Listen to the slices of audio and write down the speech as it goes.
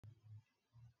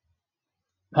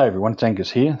Hey everyone, it's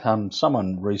Angus here.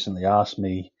 Someone recently asked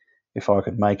me if I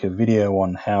could make a video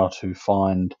on how to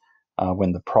find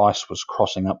when the price was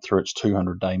crossing up through its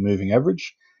 200-day moving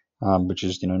average, which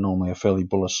is normally a fairly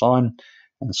bullish sign.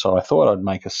 And so I thought I'd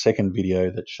make a second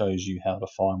video that shows you how to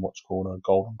find what's called a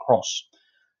golden cross.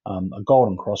 A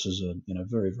golden cross is a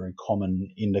very, very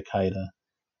common indicator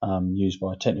used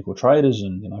by technical traders,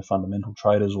 and fundamental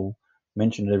traders will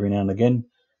mention it every now and again.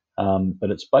 But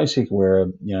it's basically where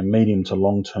a medium to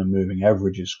long-term moving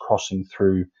average is crossing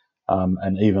through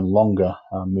an even longer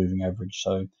moving average.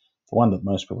 So the one that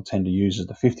most people tend to use is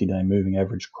the 50-day moving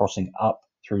average crossing up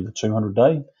through the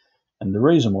 200-day. And the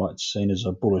reason why it's seen as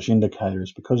a bullish indicator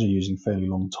is because you're using fairly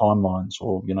long timelines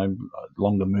or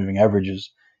longer moving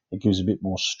averages. It gives a bit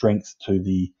more strength to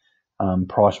the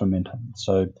price momentum.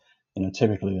 So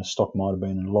typically a stock might have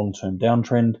been in a long-term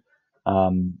downtrend.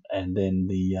 And then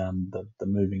the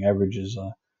moving averages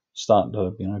are starting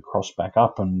to cross back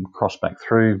up and cross back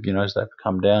through as they've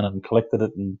come down and collected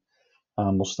it, and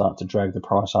will start to drag the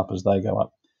price up as they go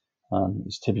up.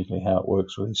 Is typically how it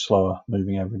works with these slower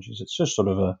moving averages. It's just sort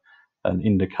of an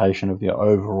indication of the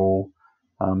overall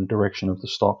direction of the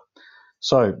stock.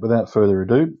 So without further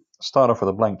ado, start off with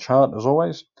a blank chart as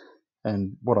always,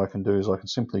 and what I can do is I can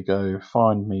simply go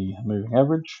find me moving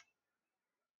average.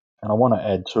 And I want to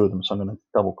add two of them, so I'm going to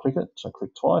double click it. So click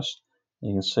twice.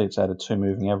 You can see it's added two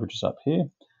moving averages up here.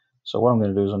 So what I'm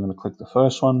going to do is I'm going to click the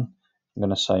first one. I'm going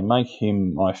to say make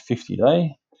him my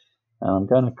 50-day. And I'm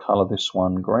going to color this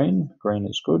one green. Green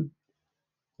is good.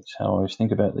 That's how I always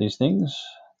think about these things.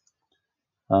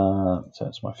 So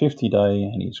it's my 50-day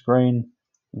and he's green.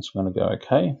 And so I'm going to go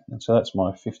OK. And so that's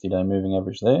my 50-day moving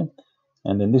average there.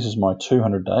 And then this is my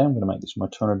 200-day. I'm going to make this my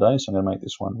 200-day. So I'm going to make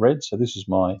this one red. So this is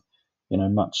my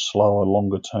much slower,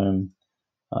 longer term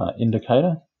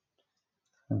indicator.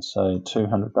 And so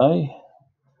 200-day,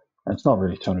 and it's not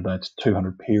really 200-day, it's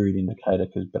 200 period indicator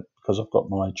because I've got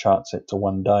my chart set to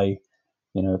 1 day.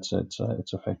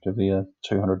 It's effectively a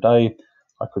 200-day.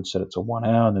 I could set it to 1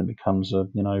 hour, and then it becomes a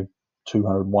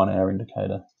 201 hour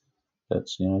indicator.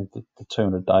 That's the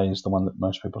 200-day is the one that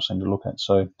most people seem to look at.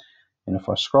 So if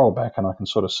I scroll back and I can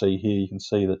sort of see here, you can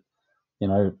see that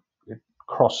it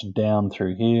crossed down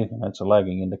through here. It's a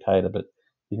lagging indicator, but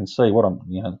you can see what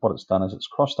it's done is it's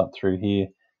crossed up through here,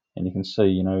 and you can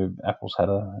see Apple's had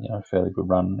a fairly good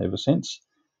run ever since.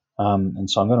 And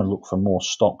so I'm going to look for more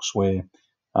stocks where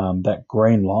that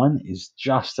green line is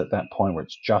just at that point where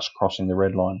it's just crossing the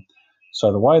red line.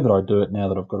 So the way that I do it now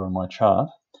that I've got it on my chart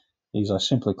is I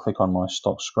simply click on my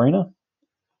stock screener.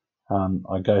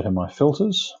 I go to my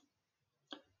filters,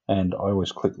 and I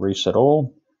always click reset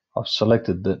all. I've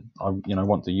selected that I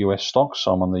want the US stocks,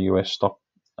 so I'm on the US stock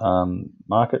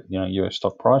market, US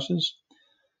stock prices.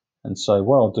 And so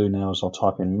what I'll do now is I'll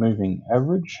type in moving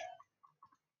average.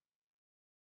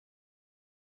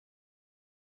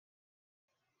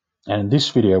 And in this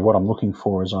video, what I'm looking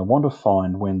for is I want to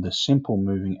find when the simple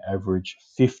moving average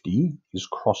 50 is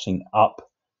crossing up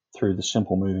through the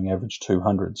simple moving average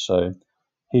 200. So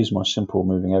here's my simple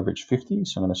moving average 50.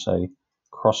 So I'm going to say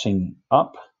crossing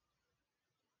up.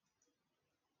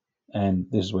 And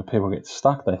this is where people get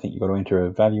stuck. They think you've got to enter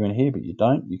a value in here, but you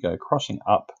don't. You go crossing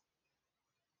up,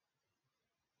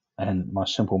 and my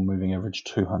simple moving average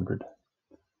 200.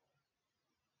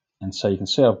 And so you can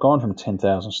see I've gone from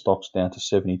 10,000 stocks down to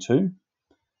 72.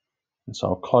 And so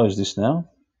I'll close this now.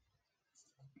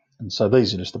 And so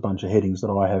these are just a bunch of headings that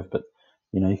I have, but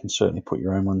you can certainly put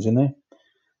your own ones in there.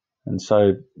 And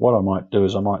so what I might do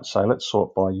is I might say, let's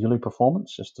sort by yearly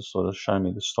performance, just to sort of show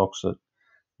me the stocks that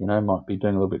might be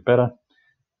doing a little bit better.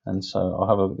 And so I'll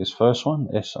have a look at this first one,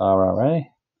 SRRA.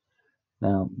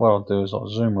 Now what I'll do is I'll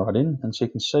zoom right in, and so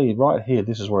you can see right here,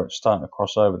 this is where it's starting to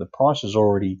cross over. The price has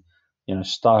already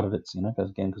started its,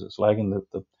 because it's lagging,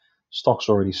 the stock's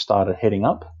already started heading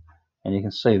up, and you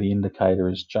can see the indicator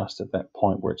is just at that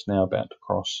point where it's now about to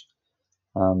cross.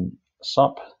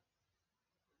 SUP,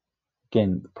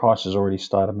 again, the price has already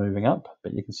started moving up,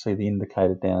 but you can see the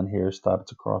indicator down here has started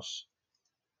to cross.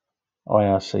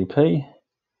 IRCP,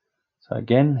 so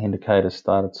again, indicator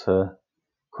started to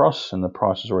cross, and the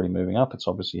price is already moving up. It's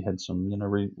obviously had some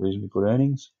reasonably good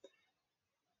earnings.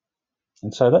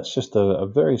 And so that's just a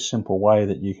very simple way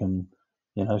that you can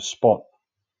spot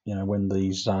when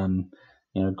these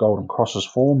golden crosses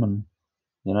form, and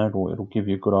it'll give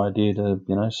you a good idea to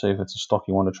see if it's a stock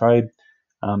you want to trade.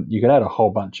 You could add a whole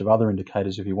bunch of other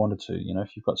indicators if you wanted to.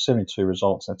 If you've got 72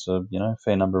 results, that's a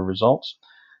fair number of results.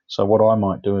 So what I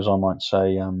might do is I might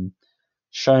say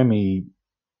show me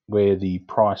where the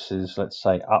price is, let's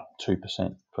say, up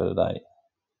 2% per day.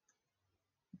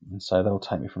 And so that'll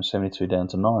take me from 72 down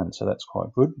to 9, so that's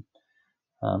quite good.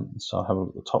 So I'll have a look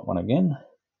at the top one again.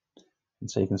 And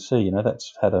so you can see,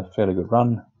 that's had a fairly good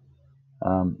run.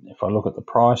 If I look at the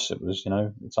price, it was,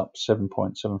 it's up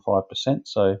 7.75%.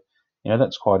 So,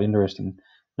 that's quite interesting.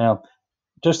 Now,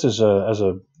 just as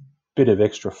a bit of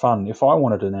extra fun, if I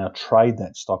wanted to now trade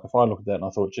that stock, if I look at that and I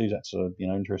thought, geez, that's a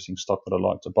interesting stock that I'd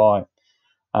like to buy.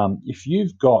 If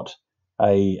you've got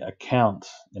a account,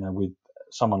 with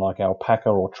someone like Alpaca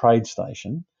or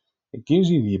TradeStation, it gives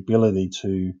you the ability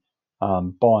to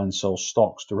buy and sell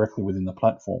stocks directly within the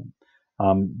platform.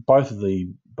 Both of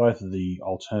the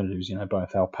alternatives,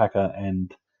 both Alpaca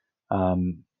and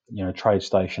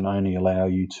TradeStation only allow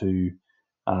you to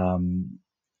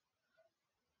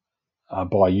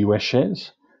buy US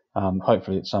shares.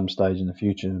 Hopefully, at some stage in the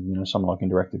future, someone like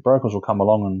Interactive Brokers will come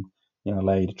along and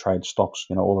allow you to trade stocks,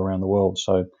 all around the world.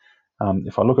 So,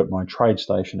 if I look at my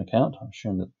TradeStation account, I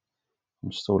assume that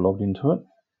I'm still logged into it.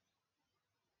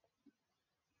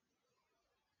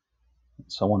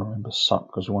 So I want to remember SUP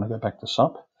because we want to go back to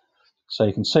SUP. So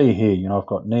you can see here, I've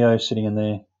got NEO sitting in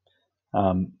there.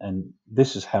 And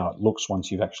this is how it looks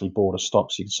once you've actually bought a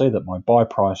stock. So you can see that my buy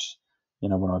price,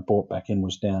 when I bought back in,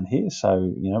 was down here.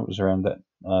 So, it was around that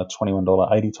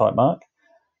 $21.80 type mark.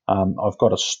 I've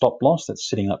got a stop loss that's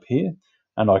sitting up here.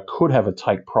 And I could have a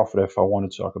take profit if I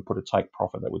wanted to. I could put a take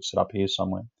profit that would sit up here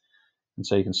somewhere. And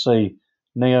so you can see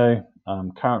NEO,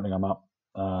 currently I'm up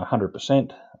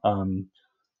 100%.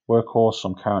 Workhorse,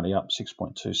 I'm currently up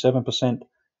 6.27%.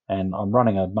 And I'm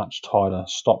running a much tighter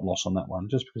stop loss on that one,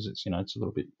 just because it's it's a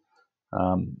little bit,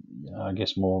 I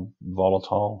guess, more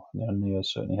volatile. NEO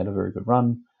certainly had a very good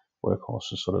run.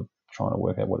 Workhorse is sort of trying to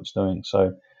work out what it's doing.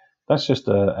 So that's just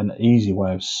an easy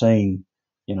way of seeing,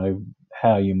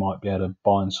 how you might be able to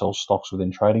buy and sell stocks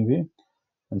within TradingView.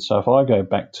 And so if I go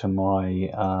back to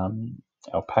my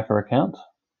Alpaca account,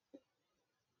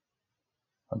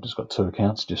 I've just got two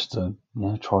accounts just to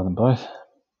try them both.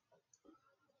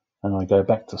 And I go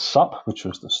back to SUP, which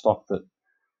was the stock that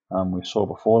we saw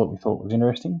before that we thought was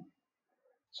interesting.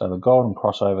 So the golden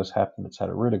crossover's happened. It's had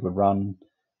a really good run.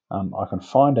 I can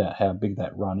find out how big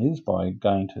that run is by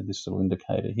going to this little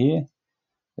indicator here.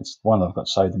 It's one that I've got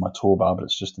saved in my toolbar, but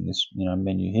it's just in this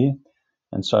menu here.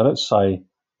 And so let's say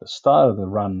the start of the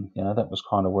run, that was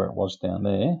kind of where it was down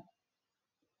there.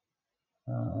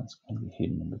 It's going to be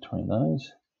hidden in between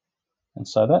those. And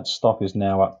so that stock is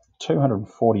now up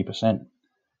 240%.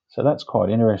 So that's quite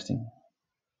interesting.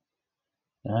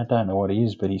 I don't know what he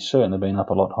is, but he's certainly been up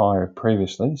a lot higher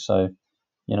previously. So,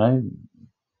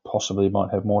 possibly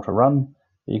might have more to run.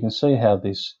 But you can see how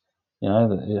this,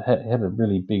 it had a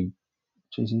really big,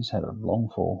 geez, he's had a long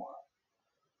fall.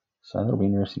 So that'll be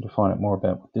interesting to find out more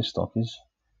about what this stock is.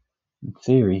 In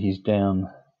theory, he's down,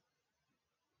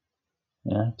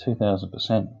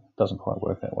 2,000%. Doesn't quite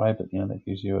work that way, but, that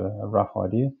gives you a rough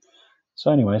idea.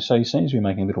 So anyway, so he seems to be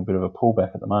making a little bit of a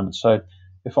pullback at the moment. So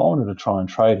if I wanted to try and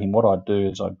trade him, what I'd do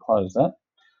is I'd close that.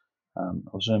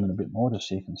 I'll zoom in a bit more just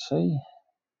so you can see.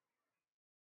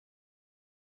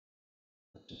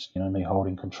 Just, me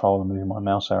holding control and moving my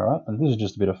mouse arrow up. And this is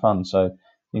just a bit of fun. So you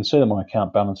can see that my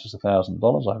account balance is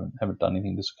 $1,000. I haven't done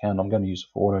anything with this account. I'm going to use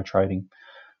it for auto trading.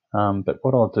 But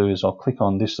what I'll do is I'll click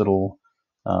on this little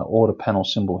order panel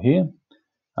symbol here.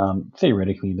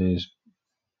 Theoretically, there's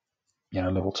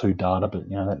level 2 data, but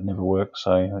that never works,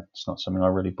 so it's not something I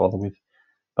really bother with.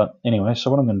 But anyway,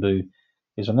 so what I'm going to do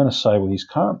is I'm going to say, well, his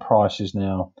current price is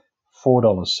now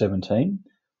 $4.17.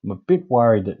 I'm a bit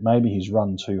worried that maybe he's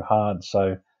run too hard,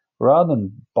 so rather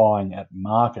than buying at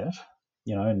market,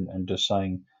 and just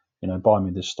saying, buy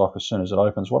me this stock as soon as it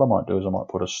opens, what I might do is I might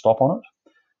put a stop on it,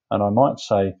 and I might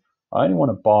say I only want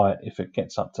to buy it if it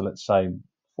gets up to, let's say,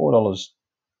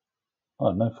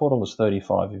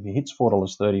 $4.35. If he hits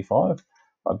 $4.35,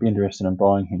 I'd be interested in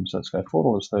buying him. So let's go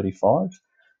 $4.35.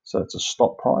 So it's a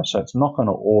stop price. So it's not going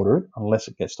to order it unless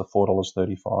it gets to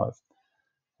 $4.35.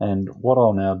 And what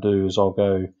I'll now do is I'll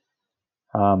go,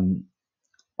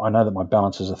 I know that my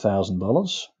balance is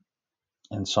 $1,000.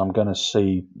 And so I'm going to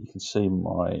see, you can see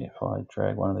if I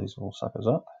drag one of these little suckers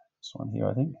up, this one here,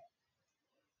 I think, a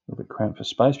little bit cramped for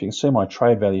space, but you can see my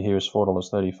trade value here is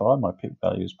 $4.35. My pip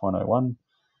value is 0.01.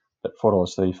 But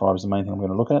 $4.35 is the main thing I'm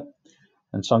going to look at.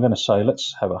 And so I'm going to say,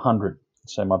 let's have 100.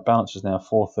 So my balance is now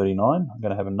 $4.39. I'm going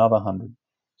to have another 100.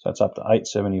 So it's up to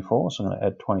 $8.74. So I'm going to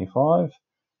add 25. I'm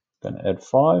going to add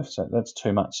 5. So that's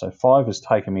too much. So 5 has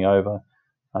taken me over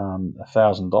 $1,000.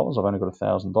 I've only got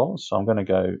 $1,000. So I'm going to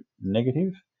go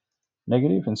negative.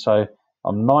 And so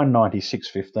I'm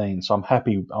 $996.15. So I'm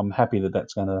happy that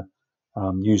that's going to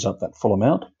use up that full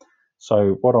amount.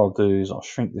 So what I'll do is I'll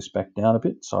shrink this back down a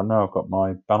bit so I know I've got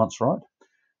my balance right.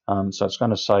 So it's going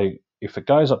to say if it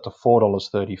goes up to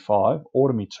 $4.35,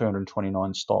 order me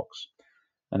 229 stocks.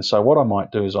 And so what I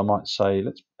might do is I might say,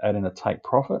 let's add in a take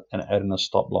profit and add in a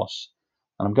stop loss.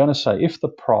 And I'm going to say if the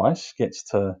price gets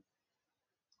to,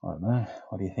 I don't know,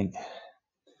 what do you think?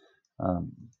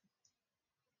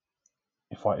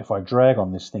 If I drag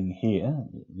on this thing here,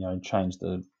 change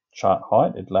the chart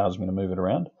height, it allows me to move it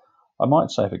around. I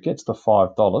might say if it gets to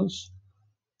 $5,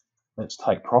 let's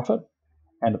take profit.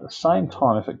 And at the same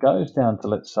time, if it goes down to,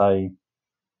 let's say,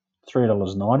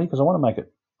 $3.90, because I want to make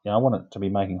it, I want it to be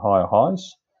making higher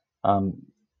highs,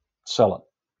 sell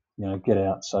it, get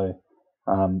out. So,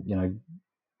 I'm going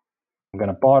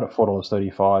to buy it at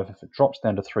 $4.35. If it drops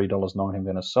down to $3.90, I'm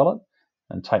going to sell it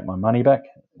and take my money back,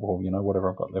 or whatever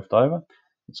I've got left over.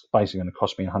 It's basically going to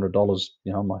cost me $100,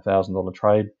 my $1,000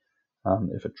 trade.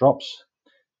 If it drops,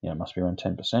 it must be around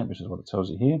 10%, which is what it tells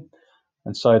you here.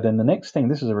 And so then the next thing,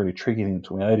 this is a really tricky thing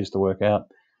to me, is to work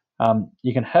out.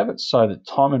 You can have it so that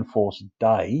time enforced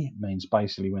day means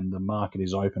basically when the market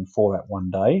is open for that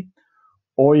one day,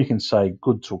 or you can say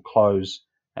good till close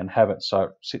and have it so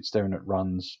it sits there and it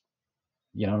runs,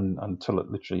 until it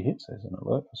literally hits. There's an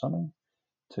alert or something.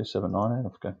 2798.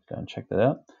 I'll go and check that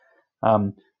out.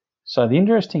 So the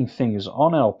interesting thing is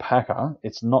on Alpaca,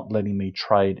 it's not letting me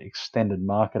trade extended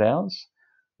market hours.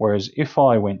 Whereas if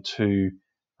I went to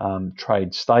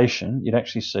Trade Station, you'd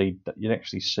actually see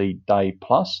day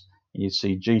plus, and you'd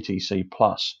see GTC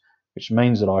plus, which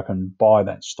means that I can buy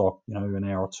that stock, an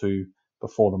hour or two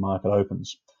before the market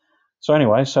opens. So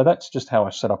anyway, so that's just how I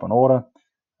set up an order,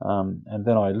 and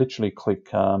then I literally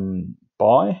click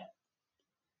buy.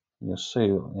 You'll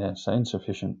see, so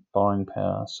insufficient buying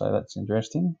power. So that's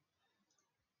interesting.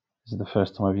 This is the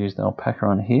first time I've used Alpaca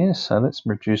on here, so let's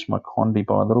reduce my quantity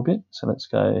by a little bit. So let's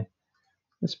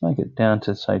make it down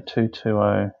to say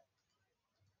 220.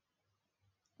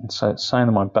 And so it's saying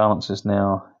that my balance is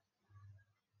now,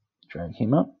 drag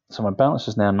him up. So my balance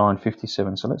is now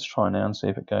 957. So let's try now and see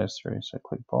if it goes through. So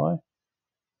click buy.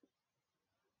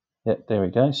 Yep, there we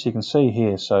go. So you can see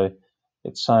here, so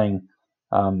it's saying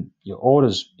your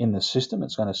order's in the system.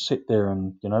 It's going to sit there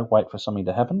and, wait for something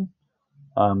to happen.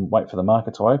 Wait for the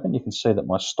market to open. You can see that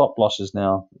my stop loss is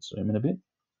now, let's zoom in a bit.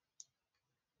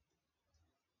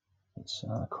 Let's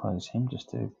close him just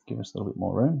to give us a little bit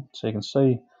more room. So you can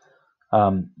see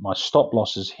my stop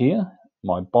loss is here.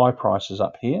 My buy price is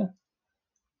up here.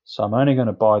 So I'm only going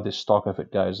to buy this stock if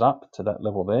it goes up to that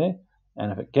level there.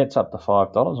 And if it gets up to $5,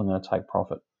 I'm going to take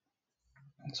profit.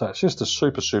 So it's just a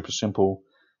super, super simple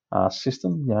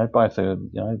system. Both are,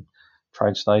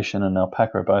 Trade Station and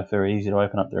Alpaca are both very easy to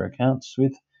open up their accounts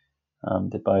with.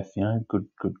 They're both,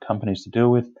 good companies to deal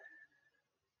with.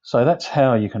 So that's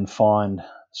how you can find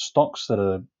stocks that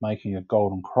are making a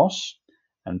golden cross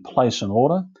and place an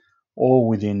order, all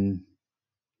within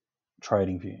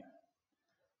TradingView.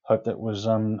 Hope that was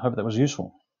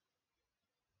useful.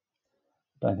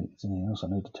 Don't think there's anything else I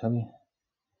need to tell you.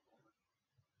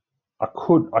 I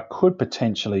could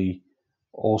potentially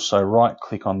also right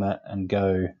click on that and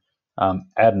go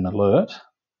add an alert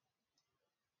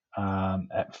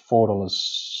at $4.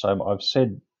 So I've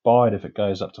said buy it if it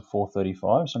goes up to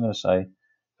 $4.35. So I'm going to say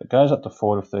if it goes up to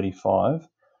 $4.35,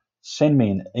 send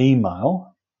me an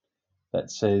email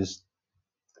that says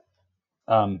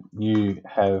you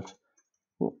have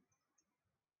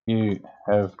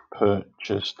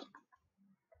purchased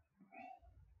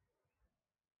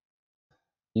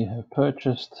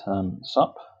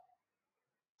SUP.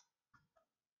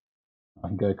 I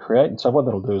can go create, and so what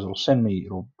that'll do is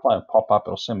it'll play a pop-up,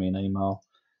 it'll send me an email,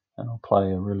 and it'll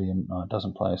play it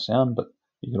doesn't play a sound, but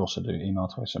you can also do email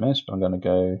to SMS, but I'm going to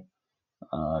go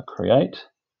create,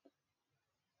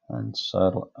 and so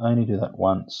it'll only do that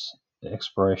once. The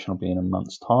expiration will be in a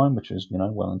month's time, which is,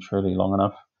 well and truly long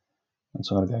enough, and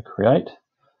so I'm going to go create,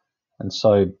 and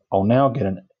so I'll now get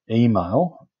an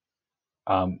email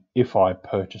if I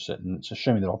purchase it, and it's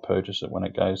assuming that I'll purchase it when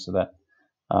it goes to that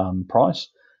price.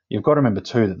 You've got to remember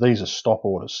too that these are stop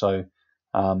orders, so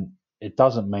it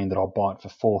doesn't mean that I'll buy it for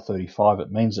 $4.35.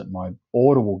 It means that my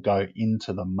order will go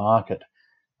into the market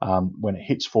when it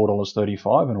hits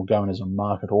 $4.35, and it'll go in as a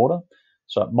market order.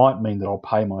 So it might mean that I'll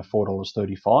pay my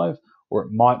 $4.35, or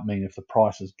it might mean if the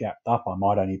price is gapped up, I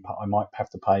might have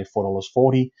to pay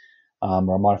 $4.40,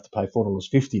 or I might have to pay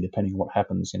 $4.50, depending on what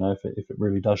happens. If it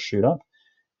really does shoot up.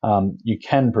 You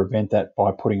can prevent that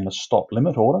by putting in a stop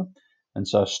limit order. And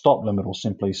so a stop limit will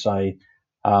simply say,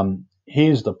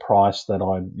 here's the price that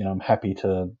I'm happy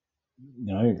to,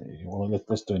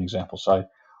 let's do an example. So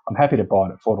I'm happy to buy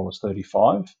it at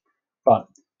 $4.35, but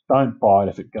don't buy it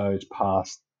if it goes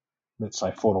past, let's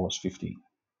say, $4.50.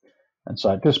 And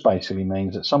so it just basically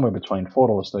means that somewhere between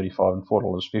 $4.35 and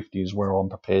 $4.50 is where I'm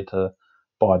prepared to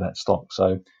buy that stock.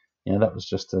 So, that was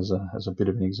just as a bit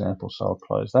of an example. So I'll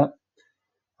close that.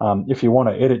 If you want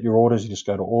to edit your orders, you just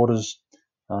go to orders.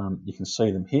 You can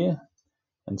see them here.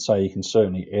 And so you can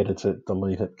certainly edit it,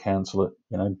 delete it, cancel it,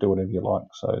 do whatever you like.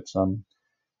 So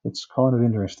it's kind of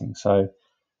interesting. So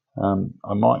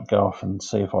I might go off and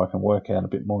see if I can work out a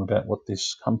bit more about what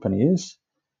this company is,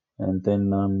 and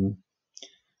then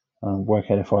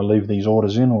work out if I leave these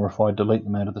orders in or if I delete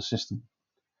them out of the system.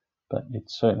 But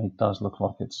it certainly does look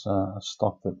like it's a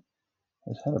stock that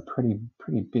has had a pretty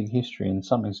big history, and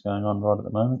something's going on right at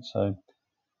the moment. So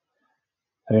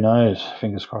who knows?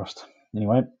 Fingers crossed.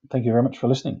 Anyway, thank you very much for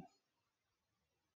listening.